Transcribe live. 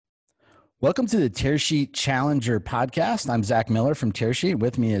Welcome to the Tearsheet Challenger podcast. I'm Zach Miller from Tearsheet.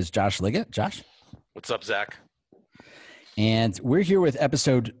 With me is Josh Liggett. Josh? What's up, Zach? And we're here with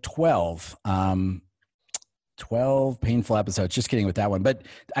episode 12. 12 painful episodes. Just kidding with that one. But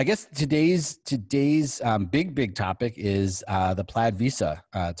I guess today's big topic is the Plaid Visa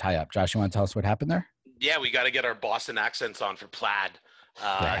tie-up. Josh, you want to tell us what happened there? Yeah, we got to get our Boston accents on for Plaid.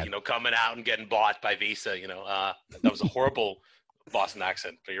 Coming out and getting bought by Visa. That was a horrible Boston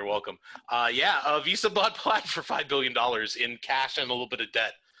accent, but you're welcome. Visa bought Plaid for $5 billion in cash and a little bit of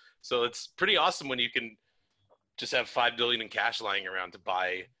debt. So it's pretty awesome when you can just have $5 billion in cash lying around to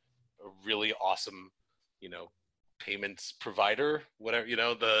buy a really awesome, payments provider,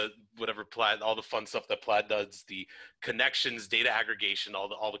 whatever Plaid, all the fun stuff that Plaid does, the connections, data aggregation,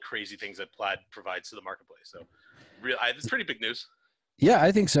 all the crazy things that Plaid provides to the marketplace. So it's pretty big news. Yeah,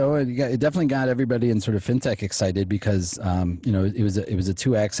 I think so. It definitely got everybody in sort of fintech excited because it was a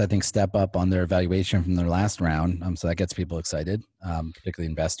 2x, I think, step up on their valuation from their last round. So that gets people excited, particularly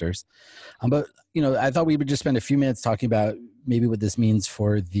investors. But I thought we would just spend a few minutes talking about maybe what this means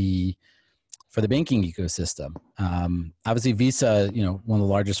for the banking ecosystem. Obviously, Visa, one of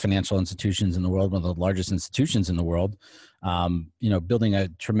the largest financial institutions in the world, one of the largest institutions in the world, building a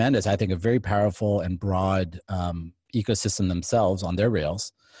tremendous, I think, a very powerful and broad ecosystem themselves on their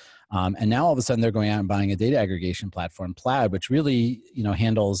rails. And now all of a sudden they're going out and buying a data aggregation platform, Plaid, which really,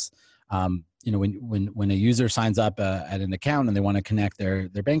 handles, when a user signs up at an account and they want to connect their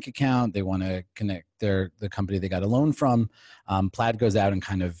bank account, they want to connect the company they got a loan from, Plaid goes out and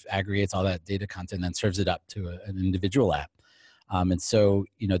kind of aggregates all that data content and then serves it up to an individual app. And so,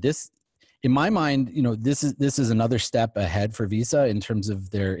 this, in my mind, this is another step ahead for Visa in terms of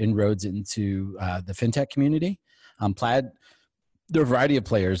their inroads into the fintech community. Plaid, there are a variety of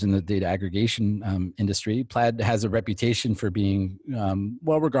players in the data aggregation industry. Plaid has a reputation for being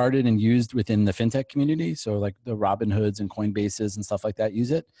well regarded and used within the fintech community. So like the Robinhoods and Coinbases and stuff like that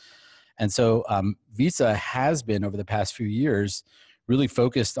use it. And so Visa has been, over the past few years, really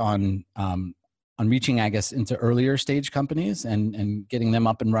focused on reaching, I guess, into earlier stage companies and getting them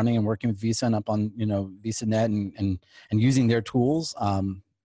up and running and working with Visa and up on, VisaNet and using their tools,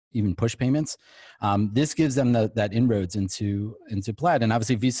 even push payments. This gives them that inroads into Plaid. And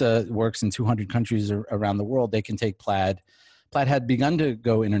obviously Visa works in 200 countries around the world. They can take Plaid. Plaid had begun to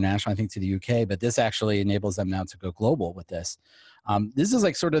go international, I think, to the UK, but this actually enables them now to go global with this. This is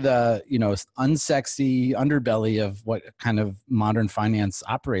like sort of the, unsexy underbelly of what kind of modern finance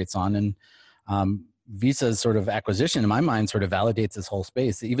operates on. And Visa's sort of acquisition, in my mind, sort of validates this whole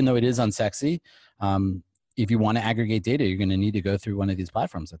space. Even though it is unsexy, if you want to aggregate data, you're going to need to go through one of these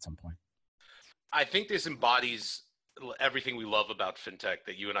platforms at some point. I think this embodies everything we love about fintech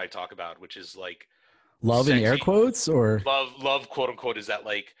that you and I talk about, which is like love sexy, in air quotes, or love quote unquote, is that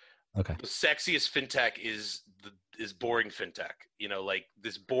like, okay, the sexiest fintech is boring fintech, like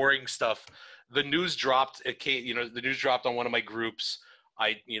this boring stuff. The news dropped, the news dropped on one of my groups.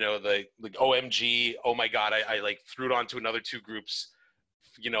 The OMG, oh my God, I like threw it onto another two groups,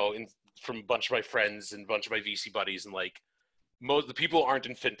 from a bunch of my friends and a bunch of my VC buddies, and like most of the people who aren't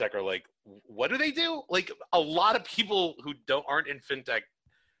in fintech are like, what do they do? Like a lot of people who aren't in fintech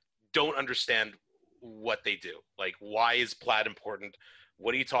don't understand what they do. Like, why is Plaid important?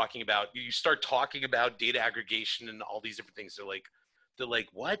 What are you talking about? You start talking about data aggregation and all these different things. They're like,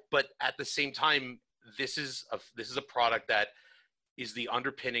 what? But at the same time, this is a product that is the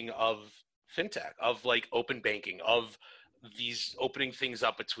underpinning of fintech, of like open banking, of these opening things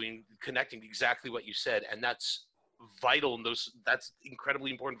up between connecting, exactly what you said. And that's vital. And that's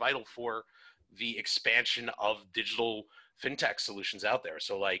incredibly important, vital for the expansion of digital fintech solutions out there.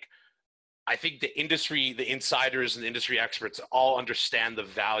 So like, I think the industry, the insiders and the industry experts all understand the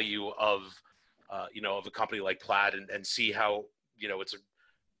value of, of a company like Plaid and see how,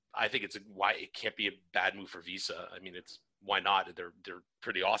 I think why it can't be a bad move for Visa. I mean, why not? They're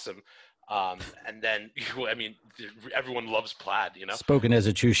pretty awesome. And then, everyone loves Plaid, Spoken as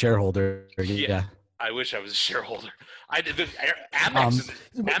a true shareholder. Yeah. I wish I was a shareholder.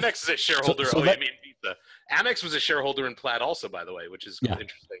 Amex is a shareholder. Visa. Amex was a shareholder in Plaid also, by the way, which is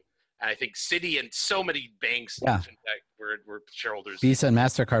interesting. And I think Citi and so many banks in fintech were shareholders. Visa and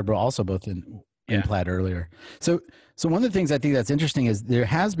MasterCard were also both in Plaid earlier. So one of the things I think that's interesting is there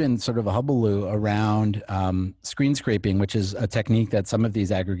has been sort of a hullabaloo around screen scraping, which is a technique that some of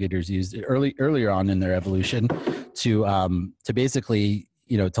these aggregators used earlier on in their evolution to basically,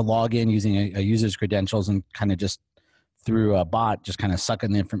 to log in using a user's credentials and kind of just through a bot, just kind of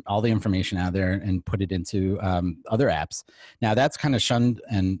sucking all the information out of there and put it into other apps. Now that's kind of shunned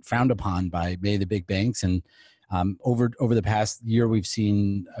and frowned upon by many of the big banks. And over the past year, we've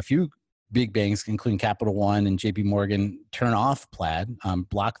seen a few big banks, including Capital One and JP Morgan, turn off Plaid,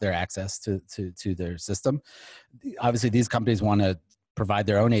 block their access to their system. Obviously, these companies want to provide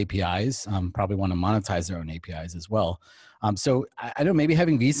their own APIs, probably want to monetize their own APIs as well. So I don't know, maybe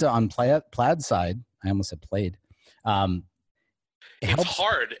having Visa on Plaid side, I almost said played. It's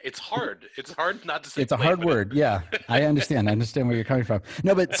hard. It's hard. It's hard not to say. It's a hard word. Yeah, I understand. I understand where you're coming from.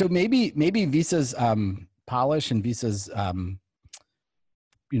 No, but so maybe Visa's polish and Visa's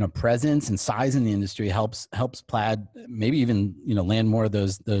presence and size in the industry helps Plaid maybe even land more of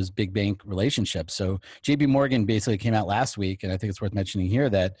those big bank relationships. So JP Morgan basically came out last week, and I think it's worth mentioning here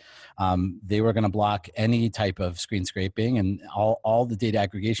that they were going to block any type of screen scraping and all the data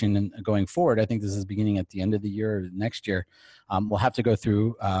aggregation. And going forward, I think this is beginning at the end of the year or next year, we'll have to go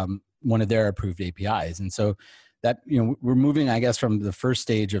through one of their approved APIs. And so that, we're moving, I guess, from the first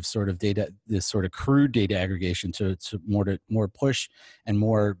stage of sort of data, this sort of crude data aggregation to more push and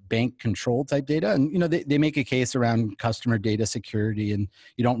more bank control type data. And, they make a case around customer data security, and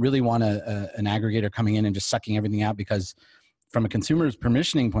you don't really want an aggregator coming in and just sucking everything out, because from a consumer's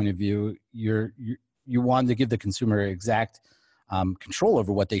permissioning point of view, you want to give the consumer exact control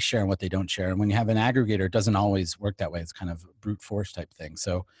over what they share and what they don't share. And when you have an aggregator, it doesn't always work that way. It's kind of brute force type thing.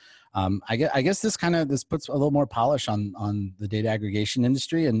 So I guess this puts a little more polish on the data aggregation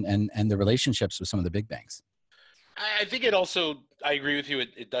industry and the relationships with some of the big banks. I think it also, I agree with you.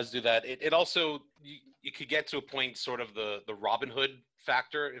 It does do that. It also, you could get to a point, sort of the Robin Hood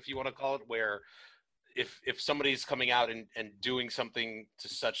factor, if you want to call it, where if somebody's coming out and doing something to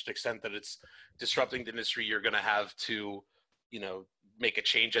such an extent that it's disrupting the industry, you're going to have to, make a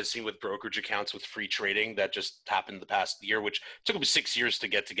change, as seen with brokerage accounts with free trading that just happened the past year, which took them 6 years to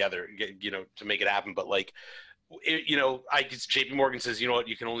get together, to make it happen. But I guess JP Morgan says,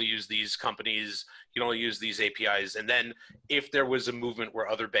 you can only use these companies, you can only use these APIs. And then if there was a movement where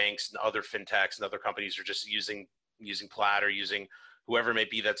other banks and other fintechs and other companies are just using Plaid or using whoever it may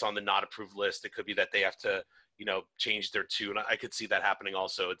be that's on the not approved list, it could be that they have to, change their tune. I could see that happening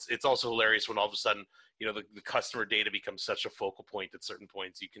also. It's also hilarious when all of a sudden, the customer data becomes such a focal point at certain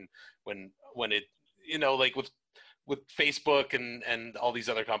points. You can, when it, like with Facebook and all these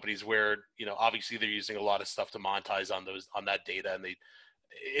other companies where, obviously they're using a lot of stuff to monetize on that data. And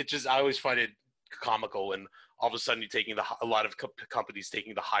I always find it comical when all of a sudden you're taking a lot of companies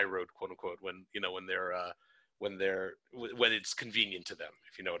taking the high road, quote unquote, when it's convenient to them,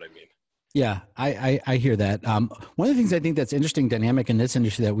 if you know what I mean. Yeah, I hear that. One of the things I think that's interesting dynamic in this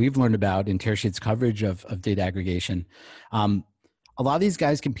industry that we've learned about in Tearsheet's coverage of data aggregation, a lot of these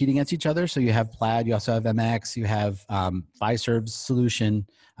guys compete against each other. So you have Plaid, you also have MX, you have Fiserv's solution,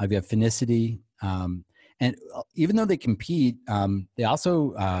 you have Finicity, and even though they compete, they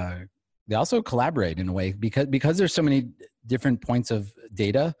also collaborate in a way because there's so many different points of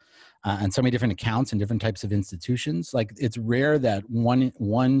data. And so many different accounts and different types of institutions. Like, it's rare that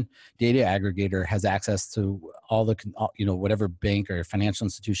one data aggregator has access to all the, whatever bank or financial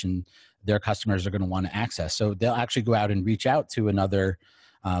institution their customers are going to want to access. So they'll actually go out and reach out to another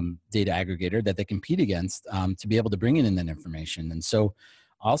data aggregator that they compete against to be able to bring in that information. And so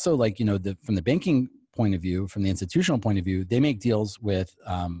also, from the banking point of view, from the institutional point of view, they make deals with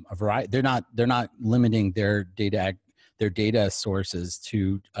a variety. They're not limiting their data sources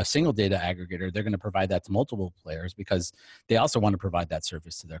to a single data aggregator. They're going to provide that to multiple players because they also want to provide that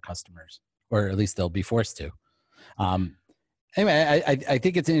service to their customers, or at least they'll be forced to. Anyway, I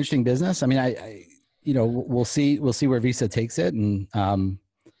think it's an interesting business. I mean, we'll see where Visa takes it. And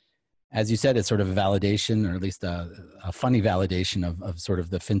as you said, it's sort of a validation, or at least a funny validation of sort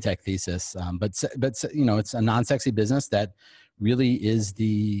of the fintech thesis. But it's a non-sexy business that really is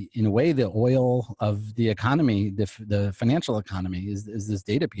in a way, the oil of the economy, the financial economy is this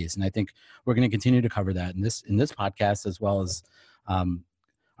data piece. And I think we're going to continue to cover that in this podcast, as well as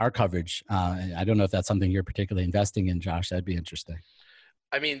our coverage. I don't know if that's something you're particularly investing in, Josh. That'd be interesting.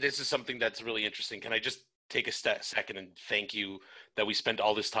 I mean, this is something that's really interesting. Can I just take a second and thank you that we spent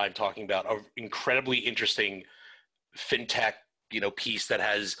all this time talking about an incredibly interesting fintech, piece that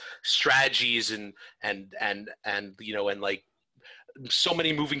has strategies and like so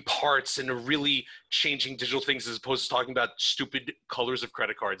many moving parts and are really changing digital things, as opposed to talking about stupid colors of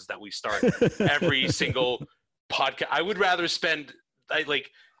credit cards that we start every single podcast. I would rather spend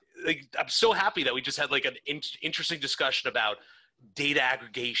I'm so happy that we just had like an interesting discussion about data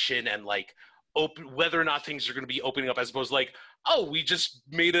aggregation and like whether or not things are going to be opening up, as opposed to like, oh, we just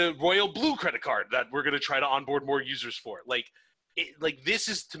made a Royal Blue credit card that we're going to try to onboard more users for. This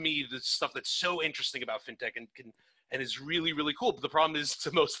is, to me, the stuff that's so interesting about fintech and is really, really cool. But the problem is,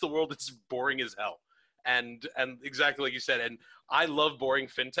 to most of the world, it's boring as hell. and exactly like you said. And I love boring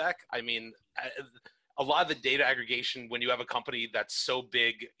fintech. I mean, a lot of the data aggregation when you have a company that's so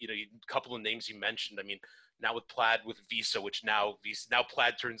big, you know, a couple of names you mentioned. I mean, now with Plaid, with Visa, which now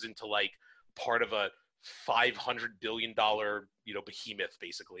Plaid turns into like part of a $500 billion, you know, behemoth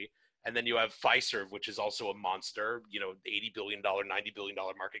basically. And then you have Fiserv, which is also a monster, you know, $80 billion, $90 billion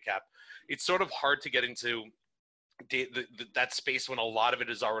market cap. It's sort of hard to get into that space when a lot of it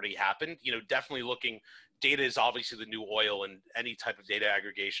has already happened. You know, definitely data is obviously the new oil, and any type of data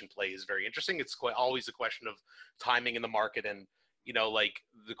aggregation play is very interesting. It's always a question of timing in the market. And, you know, like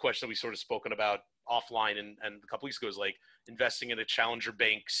the question that we sort of spoken about offline and a couple weeks ago is like investing in a challenger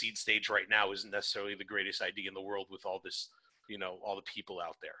bank seed stage right now isn't necessarily the greatest idea in the world with all this, you know, all the people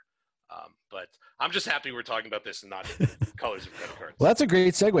out there. But I'm just happy we're talking about this and not colors of credit cards. Well, that's a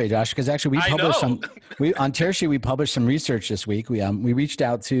great segue, Josh, because actually we published on Tearsheet, we published some research this week. We reached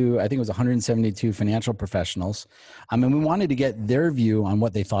out to, I think it was 172 financial professionals. And we wanted to get their view on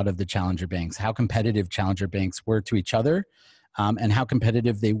what they thought of the challenger banks, how competitive challenger banks were to each other, and how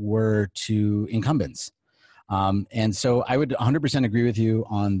competitive they were to incumbents. And so I would 100% agree with you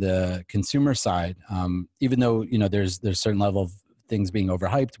on the consumer side, even though, you know, there's certain level of things being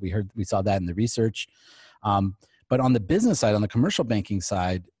overhyped. We saw that in the research. But on the business side, on the commercial banking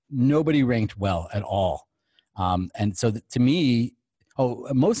side, nobody ranked well at all. And so to me,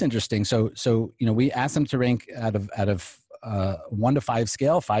 most interesting. So, you know, we asked them to rank out of 1 to 5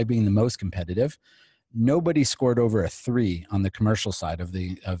 scale, 5 being the most competitive. Nobody scored over a 3 on the commercial side of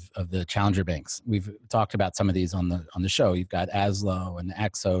the challenger banks. We've talked about some of these on the show. You've got Aslo and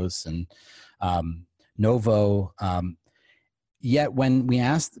Axos and Novo. Yet when we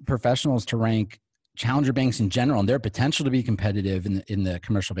asked professionals to rank challenger banks in general and their potential to be competitive in the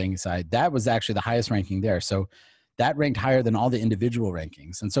commercial banking side, that was actually the highest ranking there. So that ranked higher than all the individual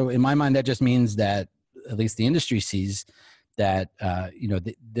rankings. And so in my mind, that just means that at least the industry sees that you know,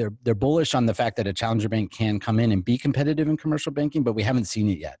 they're bullish on the fact that a challenger bank can come in and be competitive in commercial banking, but we haven't seen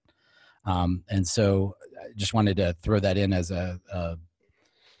it yet. And so I just wanted to throw that in as a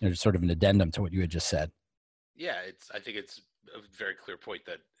you know, sort of an addendum to what you had just said. Yeah, I think it's a very clear point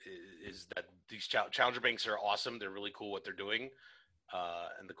that these challenger banks are awesome. They're really cool what they're doing.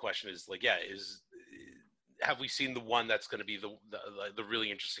 And the question is like, yeah, have we seen the one that's going to be the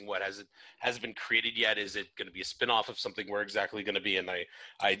really interesting one? Has it been created yet? Is it going to be a spinoff of something? Where exactly going to be? And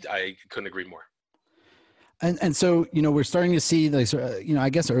I couldn't agree more. And so, you know, we're starting to see, like, you know, I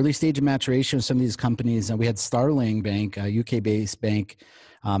guess early stage of maturation of some of these companies. And we had Starling Bank, a UK-based bank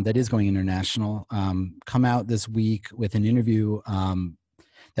that is going international, come out this week with an interview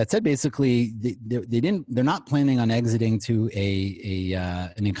that said basically they're not planning on exiting to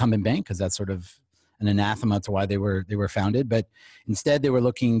an incumbent bank, because that's sort of an anathema to why they were founded. But instead, they were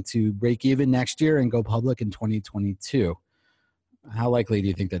looking to break even next year and go public in 2022. How likely do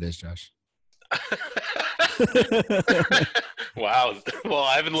you think that is, Josh? Wow. Well,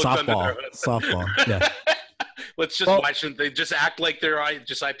 I haven't looked under there. Softball. Yeah. Let's just, why shouldn't they just act like they're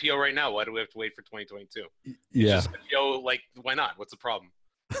just IPO right now? Why do we have to wait for 2022? Yeah. Just IPO, like, why not? What's the problem?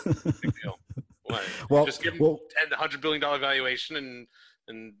 Big deal. Why? Well, just give them $100 billion valuation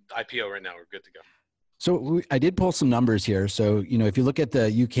and IPO right now. We're good to go. So I did pull some numbers here. So, you know, if you look at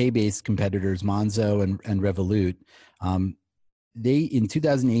the UK-based competitors, Monzo and Revolut, they, in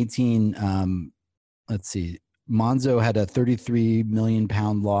 2018, let's see, Monzo had a 33 million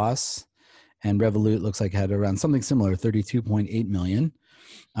pound loss, and Revolut looks like had around something similar, 32.8 million.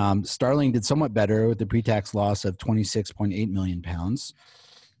 Starling did somewhat better with the pre-tax loss of 26.8 million pounds.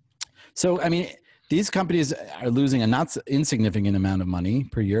 So, I mean, these companies are losing a not insignificant amount of money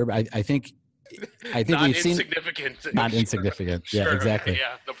per year. But I think not we've seen not insignificant. Sure. Yeah, exactly.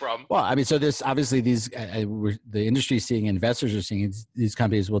 Yeah, no problem. Well, I mean, so this obviously the industry is seeing, investors are seeing these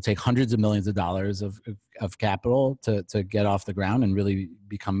companies will take hundreds of millions of dollars of capital to get off the ground and really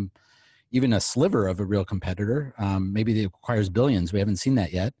become even a sliver of a real competitor. Maybe it requires billions. We haven't seen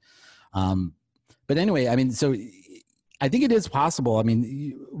that yet. But anyway, I mean, so I think it is possible. I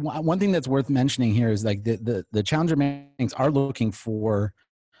mean, one thing that's worth mentioning here is like the challenger banks are looking for,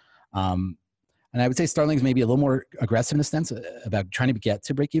 and I would say Starling's maybe a little more aggressive in a sense about trying to get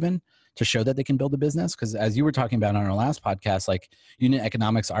to break even to show that they can build a business. Because as you were talking about on our last podcast, like unit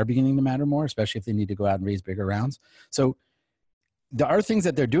economics are beginning to matter more, especially if they need to go out and raise bigger rounds. So there are things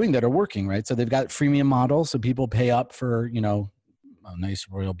that they're doing that are working, right? So they've got freemium models. So people pay up for, you know, a nice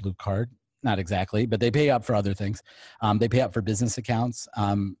Royal Blue card. Not exactly, but they pay up for other things. They pay up for business accounts.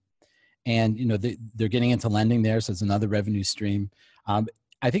 And, you know, they're getting into lending there. So it's another revenue stream.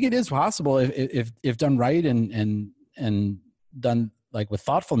 I think it is possible if done right and done like with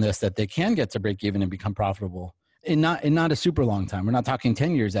thoughtfulness that they can get to break even and become profitable in not a super long time. We're not talking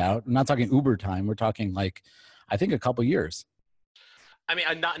 10 years out. We're not talking Uber time. We're talking like, I think a couple years. I mean,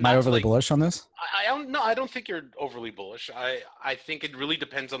 I'm not, Am I not overly like, bullish on this? I don't know. I don't think you're overly bullish. I think it really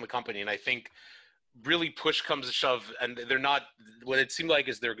depends on the company. And I think really push comes to shove, and they're not, what it seemed like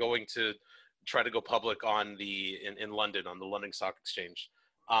is they're going to try to go public on in London, on the London Stock Exchange.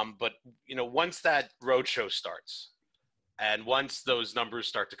 But, you know, once that roadshow starts and once those numbers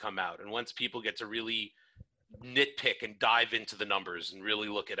start to come out and once people get to really nitpick and dive into the numbers and really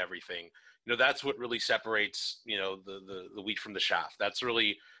look at everything, you know, that's what really separates, you know, the wheat from the chaff. That's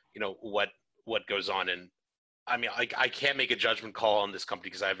really, you know, what goes on. And I mean, I can't make a judgment call on this company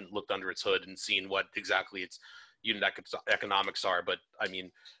because I haven't looked under its hood and seen what exactly its unit economics are. But I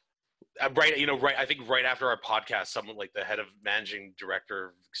mean, right. I think right after our podcast, someone like the head of managing director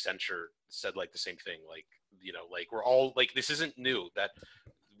of Accenture said like the same thing. Like, you know, like we're all like, this isn't new, that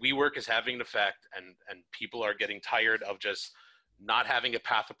WeWork is having an effect, and people are getting tired of just not having a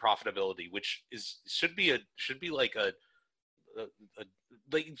path of profitability, which should be like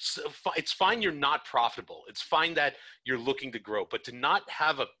like it's fine you're not profitable. It's fine that you're looking to grow, but to not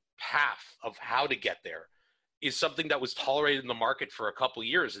have a path of how to get there is something that was tolerated in the market for a couple of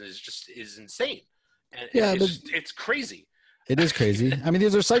years and is insane. And Yeah, it's crazy. it is crazy. I mean,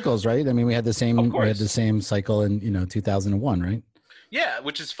 these are cycles, right? I mean, we had the same cycle in, you know, 2001, right? Yeah,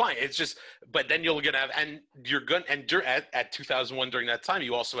 which is fine. It's just, but then you're gonna have, and you're at 2001 during that time,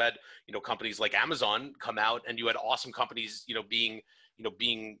 you also had, you know, companies like Amazon come out, and you had awesome companies, you know, being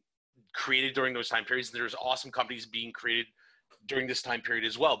created during those time periods. And there's awesome companies being created during this time period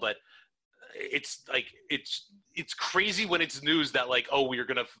as well. But it's like it's crazy when it's news that like, oh, we're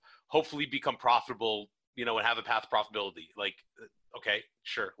gonna hopefully become profitable, you know, and have a path to profitability. Like, okay,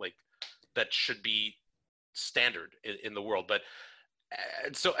 sure, like that should be standard in the world, but.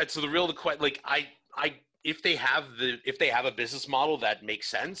 And so the real question, like if they have a business model that makes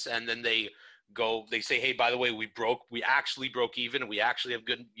sense, and then they say, hey, by the way, we actually broke even, and we actually have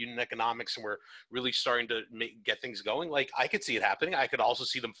good unit economics, and we're really starting to get things going. Like, I could see it happening. I could also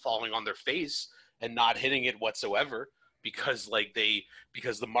see them falling on their face and not hitting it whatsoever because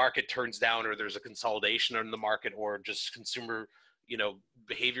the market turns down, or there's a consolidation in the market, or just consumer, you know,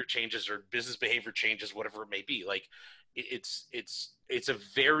 behavior changes or business behavior changes, whatever it may be. Like, I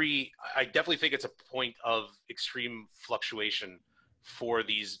definitely think it's a point of extreme fluctuation for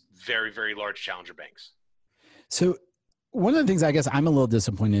these very, very large challenger banks. So one of the things I guess I'm a little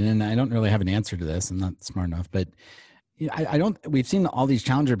disappointed in, I don't really have an answer to this. I'm not smart enough, but we've seen all these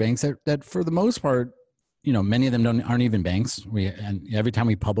challenger banks that for the most part, you know, many of them aren't even banks. And every time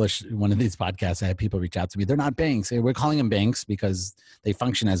we publish one of these podcasts, I have people reach out to me. They're not banks. We're calling them banks because they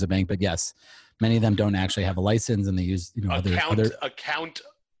function as a bank, but yes, many of them don't actually have a license, and they use, you know,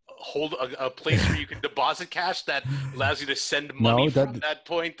 hold a place where you can deposit cash that allows you to send money from that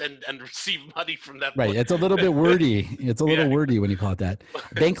point and receive money from that point. Right. It's a little bit wordy. It's a little wordy when you call it that.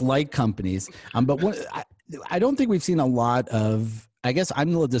 Bank-like companies. But I don't think we've seen a lot of, I guess I'm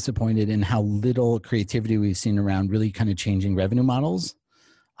a little disappointed in how little creativity we've seen around really kind of changing revenue models.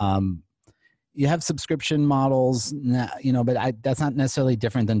 You have subscription models, you know, but that's not necessarily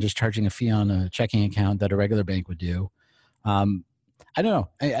different than just charging a fee on a checking account that a regular bank would do. I don't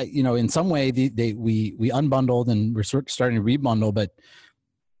know. You know, in some way, we unbundled and we're starting to rebundle, but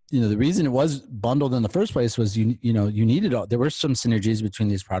you know, the reason it was bundled in the first place was you needed there were some synergies between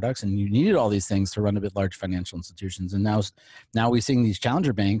these products, and you needed all these things to run a bit large financial institutions. And now we're seeing these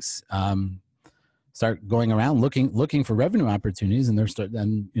challenger banks start going around looking for revenue opportunities, and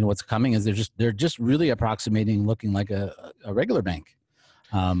and you know what's coming is they're just really approximating looking like a regular bank.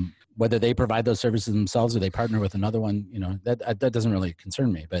 Whether they provide those services themselves or they partner with another one, you know, that doesn't really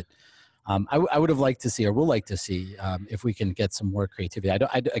concern me. But I would have liked to see, or will like to see, if we can get some more creativity.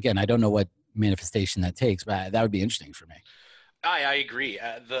 I don't know what manifestation that takes, but that would be interesting for me. I agree.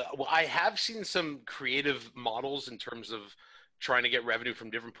 I have seen some creative models in terms of trying to get revenue from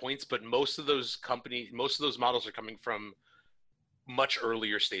different points, but most of those models are coming from much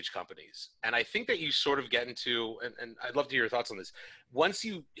earlier stage companies. And I think that you sort of get into, and I'd love to hear your thoughts on this. Once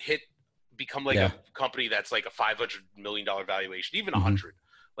you become like a company that's like a $500 million valuation, even 100,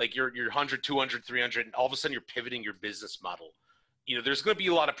 like you're 100, 200, 300, and all of a sudden you're pivoting your business model. You know, there's going to be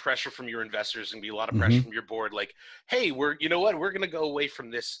a lot of pressure from your investors and be a lot of pressure from your board. Like, hey, we're going to go away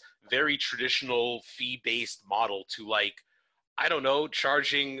from this very traditional fee-based model to, like, I don't know,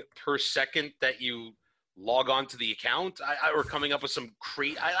 charging per second that you log on to the account, or coming up with some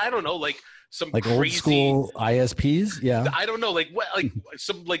I don't know, like some like crazy, old school ISPs. Yeah. I don't know, like what, like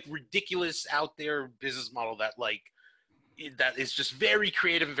some like ridiculous out there business model that like that is just very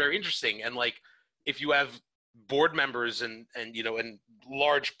creative and very interesting. And like, if you have board members and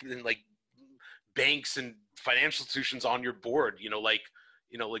large and like banks and financial institutions on your board, like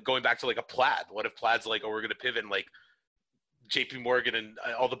going back to like a Plaid. What if Plaid's like, oh, we're going to pivot, and like JP Morgan and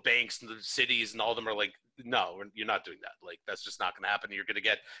all the banks and the cities and all of them are like, no, you're not doing that. Like, that's just not going to happen. You're going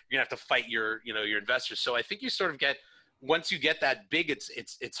to have to fight your investors. So I think you sort of get, once you get that big,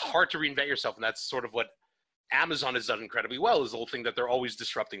 it's hard to reinvent yourself. And that's sort of what Amazon has done incredibly well, is the whole thing that they're always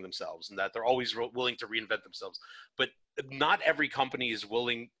disrupting themselves and that they're always willing to reinvent themselves. But not every company is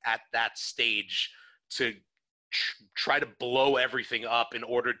willing at that stage to try to blow everything up in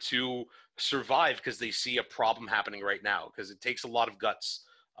order to survive, because they see a problem happening right now, because it takes a lot of guts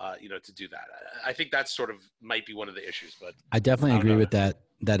to do that. I think that's sort of might be one of the issues. But I definitely agree with that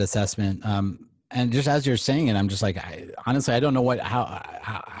assessment. And just as you're saying it, I'm just like, honestly, I don't know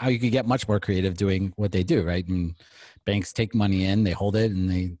how you could get much more creative doing what they do, right? And banks take money in, they hold it, and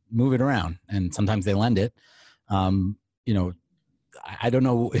they move it around, and sometimes they lend it. I don't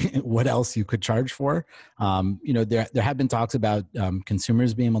know what else you could charge for. There have been talks about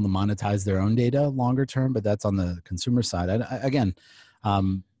consumers being able to monetize their own data longer term, but that's on the consumer side.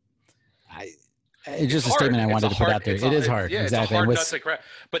 It's just a statement I wanted to put out there. It is hard. Yeah, exactly. It's a hard nut to crack.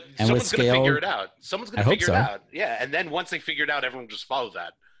 But someone's going to figure it out. Someone's going to figure it out. Yeah, and then once they figure it out, everyone will just follow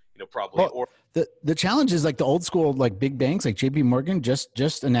that. Probably. Well, the challenge is like the old school, like big banks, like JP Morgan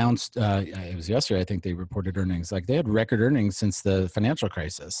just announced, it was yesterday, I think they reported earnings. Like they had record earnings since the financial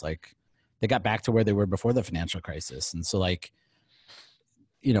crisis. Like they got back to where they were before the financial crisis. And so like,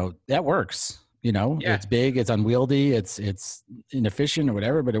 that works, It's big, it's unwieldy, it's inefficient or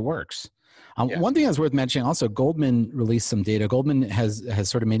whatever, but it works. One thing that's worth mentioning also, Goldman released some data. Goldman has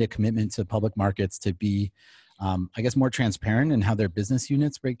sort of made a commitment to public markets to be, I guess, more transparent in how their business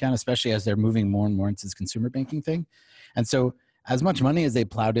units break down, especially as they're moving more and more into this consumer banking thing. And so as much money as they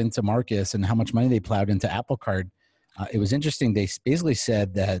plowed into Marcus and how much money they plowed into Apple Card, it was interesting. They basically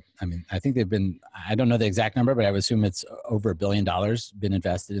said that, I think they've been, I don't know the exact number, but I would assume it's over $1 billion been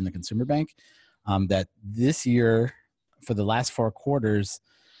invested in the consumer bank. That this year, for the last 4 quarters,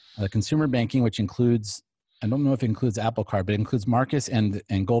 consumer banking, which includes, I don't know if it includes Apple Card, but it includes Marcus and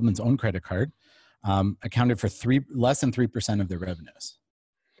Goldman's own credit card, accounted for less than 3% of their revenues.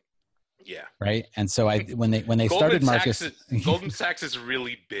 Yeah. Right. And so when they started Marcus, Goldman Sachs is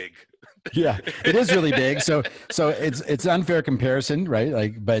really big. Yeah, it is really big. So it's unfair comparison, right?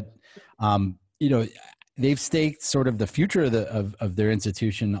 Like, but they've staked sort of the future of their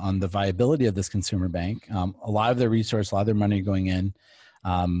institution on the viability of this consumer bank. A lot of their resource, a lot of their money going in.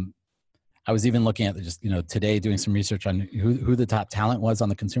 I was even looking at just, today doing some research on who the top talent was on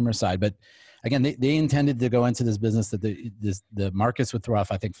the consumer side. But again, they intended to go into this business that the Marcus would throw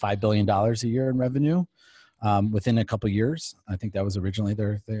off, I think, $5 billion a year in revenue within a couple of years. I think that was originally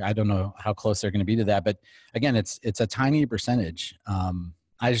their thing. I don't know how close they're going to be to that. But again, it's a tiny percentage.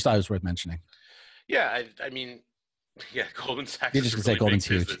 I just thought it was worth mentioning. Yeah, I mean, yeah, Goldman Sachs. You just can say Goldman's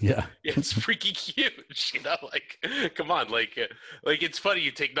huge. Yeah, it's freaking huge. Like, come on, like it's funny.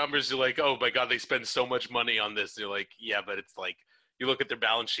 You take numbers, you're like, oh my god, they spend so much money on this. You're like, yeah, but it's like, you look at their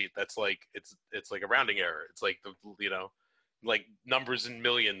balance sheet. That's like, it's like a rounding error. It's like like numbers in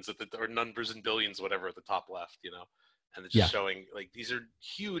millions or numbers in billions, whatever, at the top left. And it's just showing like these are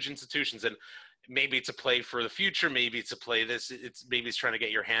huge institutions, and maybe it's a play for the future. Maybe it's a play maybe it's trying to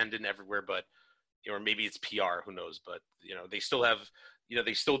get your hand in everywhere, but. Or maybe it's PR, who knows? But they still have,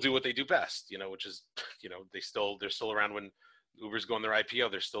 they still do what they do best. Which is, they're still around when Uber's going their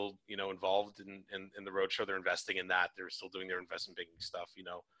IPO. They're still, involved in the roadshow. They're investing in that. They're still doing their investment banking stuff.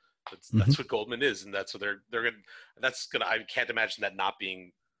 That's what Goldman is, and that's what they're gonna. That's gonna. I can't imagine that not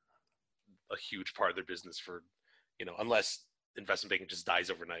being a huge part of their business for, unless investment banking just dies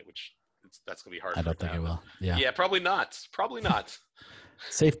overnight, which that's gonna be hard. I don't think it will. Yeah. Yeah, probably not. Probably not.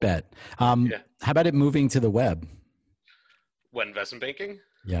 Safe bet. How about it moving to the web? What, investment banking?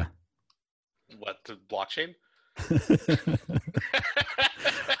 Yeah. What, to blockchain?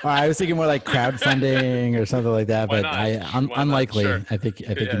 I was thinking more like crowdfunding or something like that, but unlikely. Sure. I think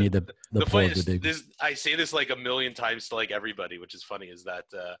you need the pull of the big. I say this like a million times to like everybody, which is funny, is that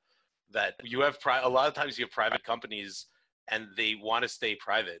that you have a lot of times you have private companies and they want to stay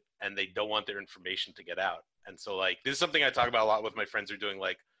private and they don't want their information to get out. And so like, this is something I talk about a lot with my friends who are doing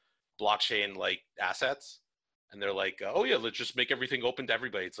like blockchain, like assets. And they're like, oh yeah, let's just make everything open to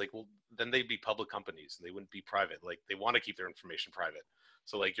everybody. It's like, well, then they'd be public companies and they wouldn't be private. Like they want to keep their information private.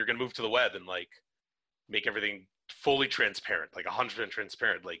 So like, you're going to move to the web and like make everything fully transparent, like 100%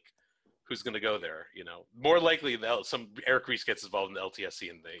 transparent. Like who's going to go there? More likely some Eric Ries gets involved in the LTSC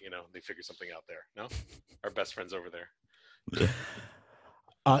and they figure something out there. No, our best friends over there.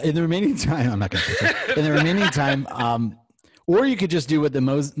 In the remaining time, I'm not going to pitch it. In the remaining time, or you could just do what the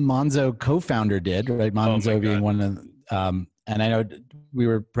Monzo co-founder did, right? Monzo being one of the, and I know we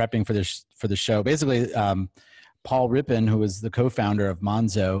were prepping for the show. Basically, Paul Rippon, who was the co-founder of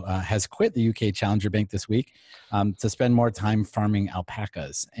Monzo, has quit the UK Challenger Bank this week to spend more time farming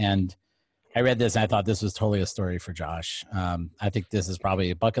alpacas. And I read this and I thought this was totally a story for Josh. I think this is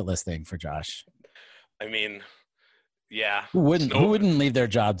probably a bucket list thing for Josh. I mean, yeah. Who wouldn't leave their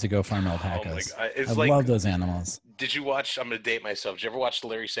job to go farm alpacas? Oh my God. I love those animals. Did you watch, I'm going to date myself. Did you ever watch the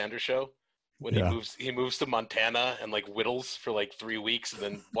Larry Sanders Show? When he moves to Montana and like whittles for like 3 weeks and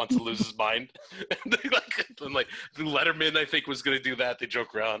then wants to lose his mind. and like Letterman, I think, was going to do that. They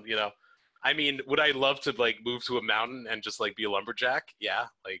joke around, you know. I mean, would I love to like move to a mountain and just like be a lumberjack? Yeah,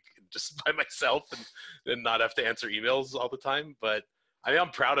 like just by myself and not have to answer emails all the time. But I mean,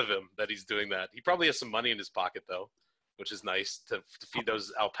 I'm proud of him that he's doing that. He probably has some money in his pocket though, which is nice to feed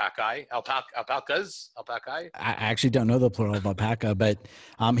those alpacas. I actually don't know the plural of alpaca, but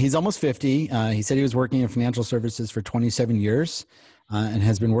he's almost 50. He said he was working in financial services for 27 years and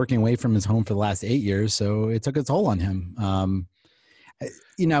has been working away from his home for the last 8 years. So it took a toll on him.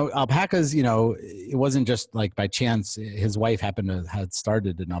 You know, alpacas, you know, it wasn't just like by chance. His wife happened to have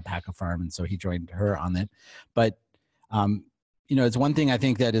started an alpaca farm, and so he joined her on it. But, you know, it's one thing I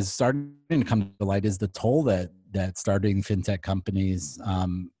think that is starting to come to light is the toll that starting fintech companies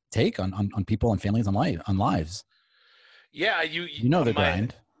take on people and families on lives. Yeah, you know the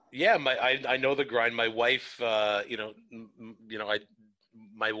grind. Yeah, I know the grind. My wife, my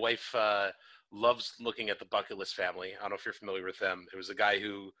wife loves looking at the Bucket List family. I don't know if you're familiar with them. It was a guy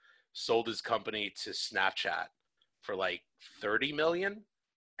who sold his company to Snapchat for like 30 million.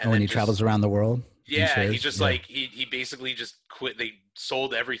 And he travels around the world. Yeah, he just like he basically just quit. They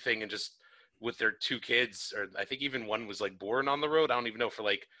sold everything and just with their 2 kids, or I think even one was like born on the road. I don't even know, for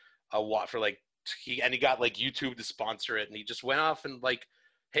like he got like YouTube to sponsor it, and he just went off and like,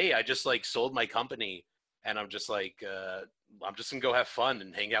 hey, I just like sold my company, and I'm just like I'm just gonna go have fun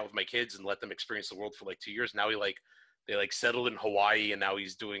and hang out with my kids and let them experience the world for like 2 years. Now they settled in Hawaii, and now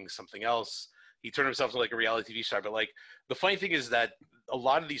he's doing something else. He turned himself into like a reality TV star. But like the funny thing is that a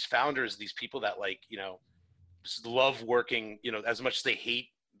lot of these founders, these people that like, you know, just love working, you know, as much as they hate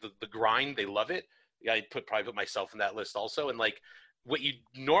the grind, they love it. Yeah, I'd probably put myself in that list also. And like what you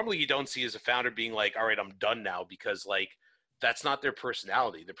don't see as a founder being like, all right, I'm done now, because like that's not their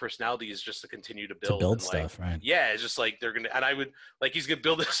personality. Their personality is just to continue to build and, stuff, like, right? Yeah, it's just like they're gonna, and I would like, he's gonna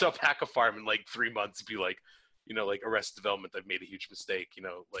build this alpaca farm in like 3 months and be like, you know, like Arrested Development, I've made a huge mistake, you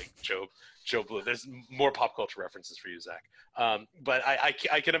know, like Joe Blue. There's more pop culture references for you, Zach. But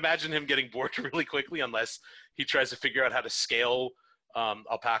I can imagine him getting bored really quickly unless he tries to figure out how to scale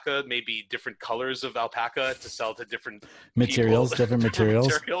alpaca, maybe different colors of alpaca to sell to different materials, different material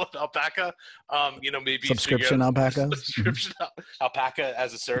of alpaca. You know, maybe subscription alpaca, alpaca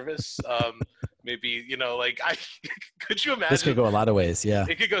as a service. Maybe, you know, like could you imagine? This could go a lot of ways. Yeah,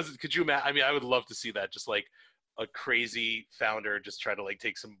 it could go. Could you imagine? I mean, I would love to see that. Just like a crazy founder, just try to like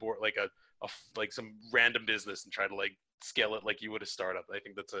take some board, like like some random business and try to like scale it like you would a startup. I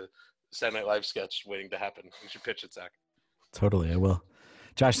think that's a Saturday Night Live sketch waiting to happen. We should pitch it, Zach. Totally, I will.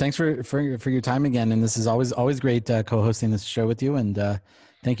 Josh, thanks for your time again, and this is always great co-hosting this show with you. And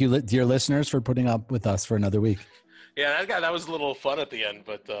thank you, dear listeners, for putting up with us for another week. Yeah, that was a little fun at the end,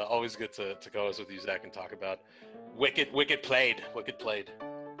 but always good to co-host with you, Zach, and talk about Wicked played.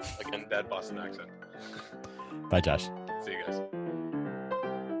 Again, bad Boston accent. Bye, Josh. See you guys.